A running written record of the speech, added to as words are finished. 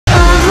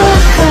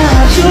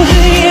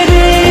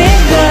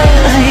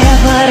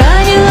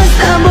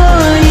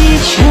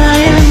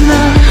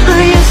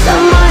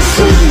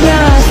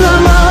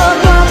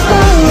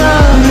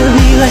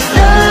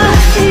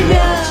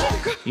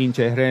این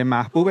چهره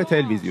محبوب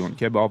تلویزیون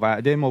که با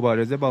وعده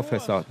مبارزه با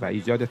فساد و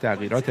ایجاد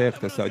تغییرات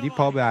اقتصادی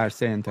پا به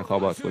عرصه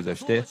انتخابات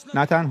گذاشته،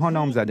 نه تنها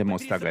نامزد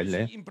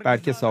مستقله،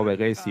 بلکه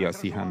سابقه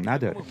سیاسی هم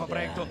نداره.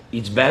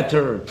 It's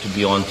better to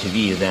be on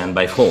TV than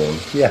by phone.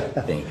 Yeah.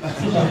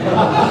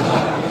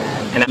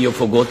 And you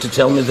forgot to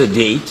tell me the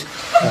date.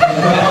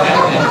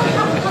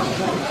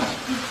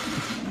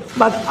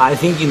 But I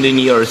think in the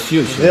nearest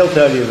future. They'll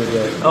tell you the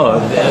date. Oh,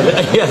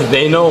 yes,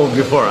 they know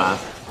before us.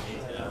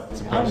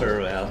 It's a pleasure,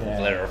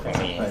 pleasure for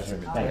me.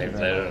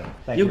 Pleasure.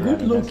 You're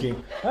good looking.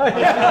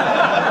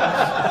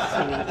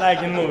 Like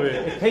in movie.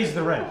 It pays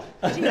the rent.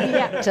 The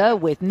actor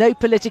with no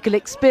political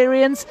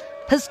experience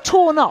has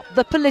torn up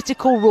the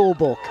political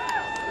rulebook.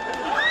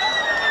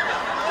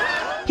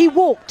 He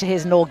walked to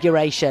his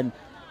inauguration,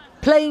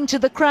 playing to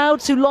the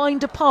crowds who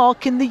lined a park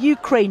in the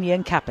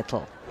Ukrainian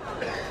capital.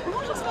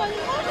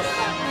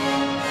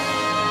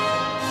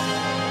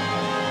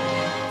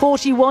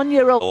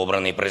 "41-year-old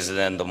Обраний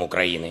президентом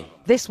України.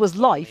 This was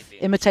life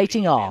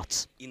imitating art.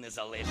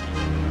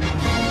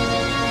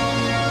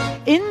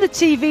 In the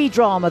TV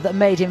drama that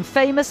made him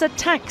famous, a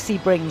taxi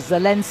brings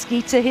Zelensky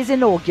to his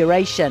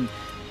inauguration.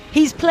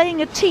 He's playing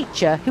a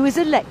teacher who is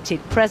elected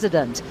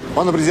president.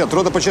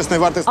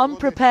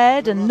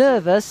 Unprepared and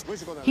nervous,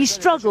 he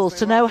struggles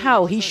to know how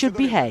he should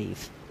behave.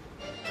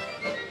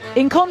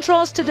 In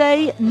contrast today,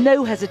 no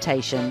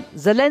hesitation.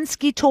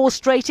 Zelensky tore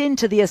straight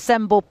into the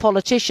assembled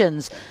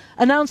politicians,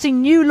 announcing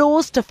new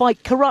laws to fight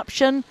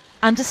corruption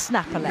and a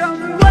snap election.